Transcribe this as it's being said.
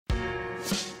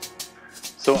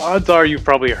So odds are you've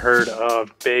probably heard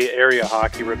of Bay Area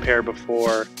Hockey Repair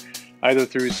before, either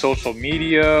through social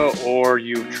media or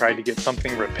you've tried to get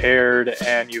something repaired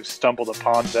and you've stumbled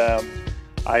upon them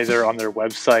either on their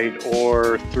website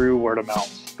or through word of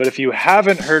mouth. But if you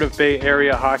haven't heard of Bay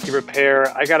Area Hockey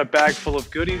Repair, I got a bag full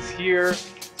of goodies here.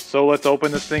 So let's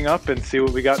open this thing up and see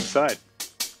what we got inside.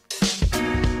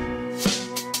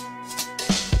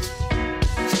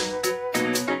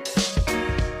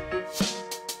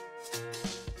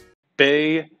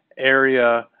 Bay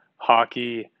Area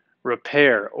Hockey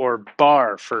Repair, or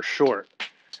BAHR for short.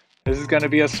 This is going to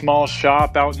be a small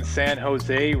shop out in San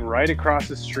Jose, right across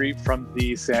the street from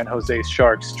the San Jose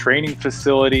Sharks training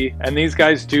facility. And these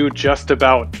guys do just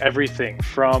about everything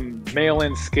from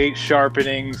mail-in skate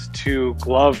sharpenings to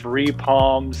glove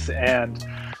repalms and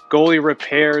goalie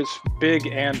repairs, big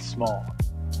and small.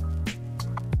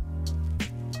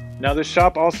 Now, the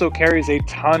shop also carries a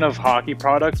ton of hockey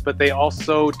products, but they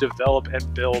also develop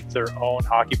and build their own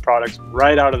hockey products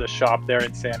right out of the shop there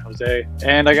in San Jose.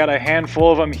 And I got a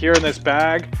handful of them here in this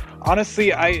bag.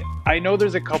 Honestly, I know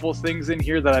there's a couple things in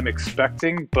here that I'm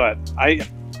expecting, but I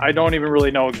don't even really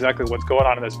know exactly what's going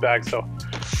on in this bag. So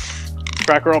let's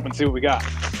crack her open and see what we got.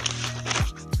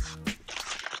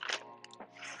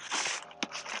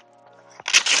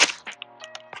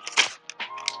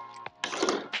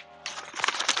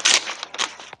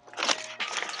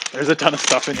 There's a ton of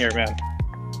stuff in here, man.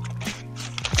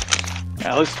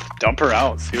 Now let's dump her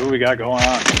out, see what we got going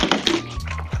on.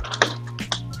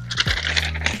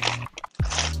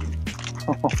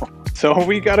 So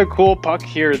we got a cool puck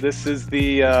here. This is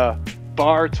the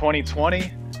BAHR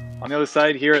 2020. On the other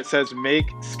side here it says make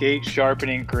skate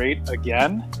sharpening great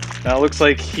again. Now it looks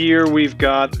like here we've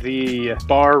got the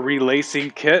BAHR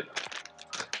relacing kit.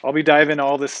 I'll be diving into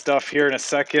all this stuff here in a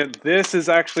second. This is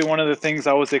actually one of the things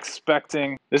I was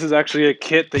expecting. This is actually a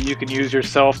kit that you can use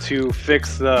yourself to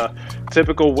fix the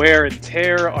typical wear and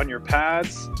tear on your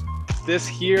pads. This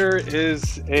here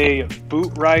is a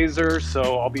boot riser,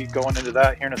 so I'll be going into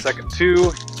that here in a second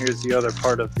too. Here's the other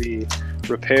part of the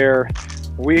repair.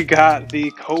 We got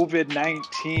the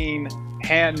COVID-19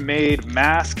 handmade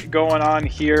mask going on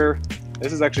here.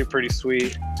 This is actually pretty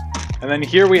sweet. And then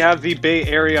here we have the Bay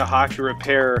Area Hockey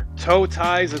Repair toe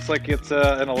ties. It's like it's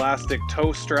an elastic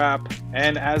toe strap.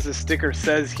 And as the sticker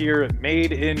says here,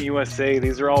 made in USA.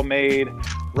 These are all made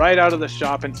right out of the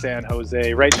shop in San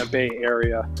Jose, right in the Bay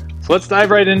Area. So let's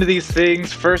dive right into these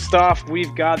things. First off,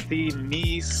 we've got the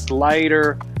knee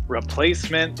slider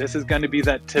replacement. This is going to be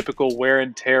that typical wear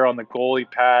and tear on the goalie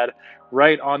pad,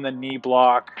 right on the knee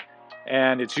block.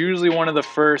 And it's usually one of the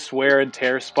first wear and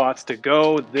tear spots to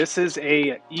go. This is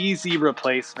a easy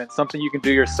replacement, something you can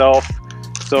do yourself.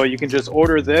 So you can just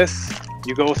order this,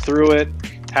 you go through it,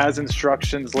 has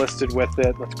instructions listed with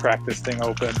it. Let's crack this thing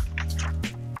open.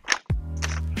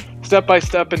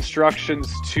 Step-by-step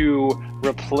instructions to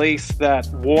replace that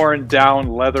worn down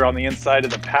leather on the inside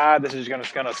of the pad. This is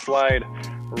just gonna slide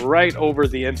right over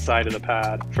the inside of the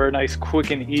pad for a nice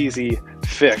quick and easy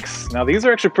fix. Now these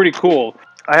are actually pretty cool.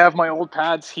 I have my old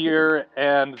pads here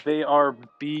and they are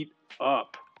beat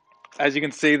up. As you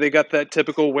can see, they got that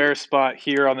typical wear spot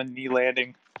here on the knee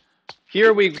landing.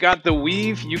 Here we've got the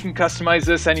weave. You can customize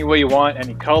this any way you want,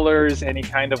 any colors, any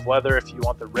kind of leather if you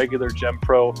want the regular Gem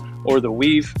Pro or the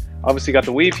weave. Obviously got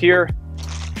the weave here.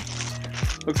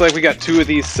 Looks like we got two of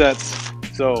these sets.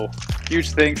 So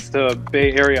huge thanks to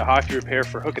Bay Area Hockey Repair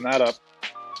for hooking that up.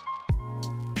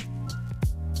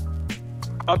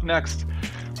 Up next,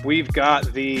 we've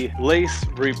got the lace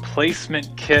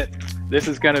replacement kit. This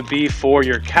is going to be for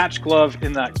your catch glove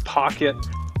in that pocket.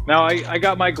 Now I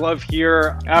got my glove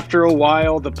here. After a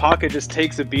while, the pocket just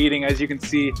takes a beating. As you can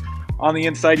see on the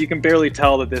inside, you can barely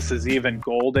tell that this is even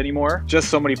gold anymore. Just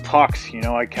so many pucks, you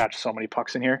know, I catch so many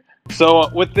pucks in here. So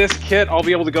with this kit, I'll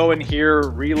be able to go in here,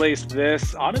 relace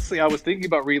this. Honestly, I was thinking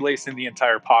about relacing the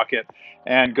entire pocket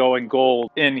and going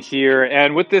gold in here.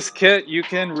 And with this kit, you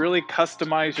can really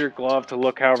customize your glove to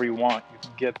look however you want. You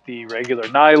can get the regular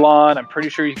nylon. I'm pretty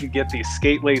sure you can get the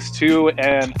skate lace too.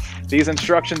 And these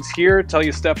instructions here tell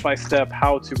you step by step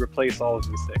how to replace all of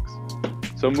these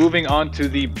things. So moving on to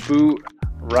the boot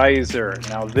riser.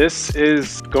 Now this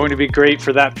is going to be great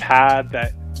for that pad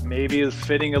that maybe is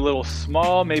fitting a little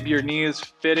small. Maybe your knee is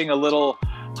fitting a little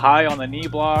high on the knee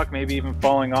block, maybe even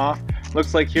falling off.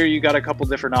 Looks like here you got a couple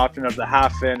different options of the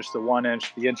 1/2 inch, the 1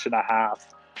 inch, the 1.5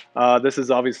 inch. This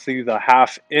is obviously the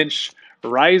 1/2 inch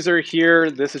riser here.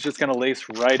 This is just going to lace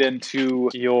right into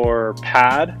your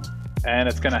pad and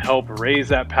it's going to help raise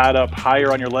that pad up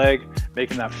higher on your leg,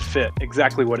 making that fit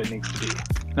exactly what it needs to be.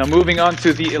 Now moving on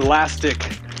to the elastic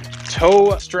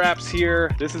toe straps here.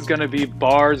 This is gonna be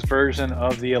BAHR's version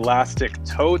of the elastic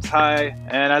toe tie.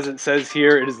 And as it says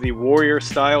here, it is the Warrior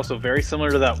style, so very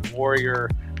similar to that Warrior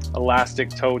elastic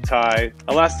toe tie.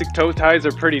 Elastic toe ties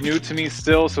are pretty new to me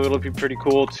still, so it'll be pretty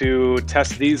cool to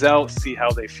test these out, see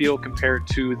how they feel compared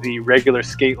to the regular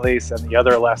skate lace and the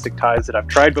other elastic ties that I've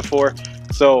tried before.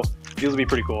 So these will be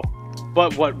pretty cool.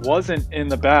 But what wasn't in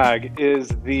the bag is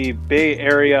the Bay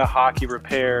Area Hockey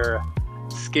Repair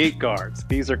skate guards.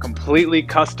 These are completely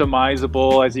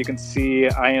customizable. As you can see,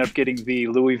 I ended up getting the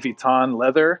Louis Vuitton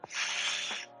leather.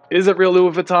 Is it real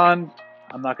Louis Vuitton?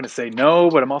 I'm not going to say no,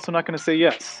 but I'm also not going to say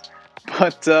yes.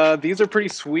 But these are pretty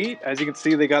sweet. As you can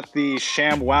see, they got the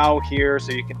Sham Wow here,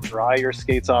 so you can dry your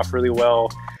skates off really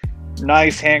well.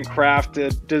 Nice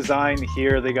handcrafted design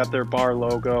here. They got their BAHR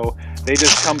logo. They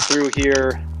just come through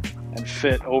here and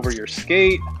fit over your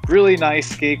skate. Really nice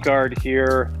skate guard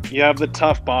here. You have the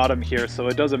tough bottom here, so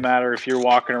it doesn't matter if you're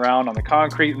walking around on the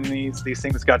concrete and these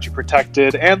things got you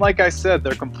protected. And like I said,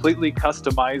 they're completely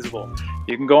customizable.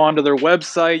 You can go onto their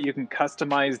website, you can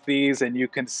customize these, and you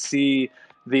can see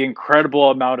the incredible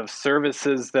amount of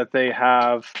services that they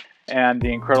have and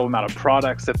the incredible amount of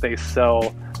products that they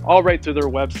sell, all right through their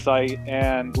website.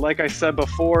 And like I said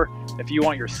before, if you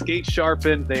want your skate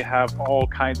sharpened, they have all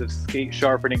kinds of skate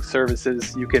sharpening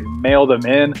services. You can mail them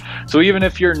in. So even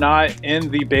if you're not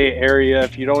in the Bay Area,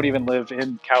 if you don't even live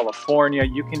in California,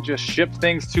 you can just ship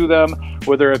things to them,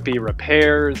 whether it be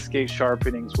repairs, skate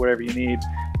sharpenings, whatever you need.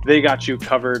 They got you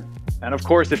covered. And of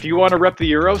course, if you want to rep the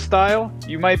Euro style,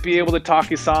 you might be able to talk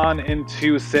Essan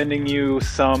into sending you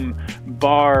some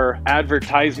BAHR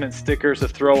advertisement stickers to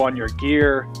throw on your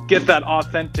gear. Get that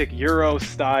authentic Euro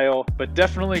style, but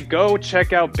definitely go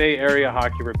check out Bay Area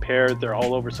Hockey Repair. They're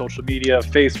all over social media,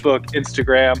 Facebook,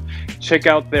 Instagram. Check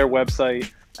out their website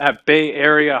at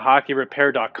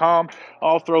bayareahockeyrepair.com.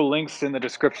 I'll throw links in the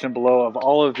description below of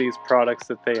all of these products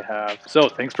that they have. So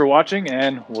thanks for watching,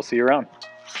 and we'll see you around.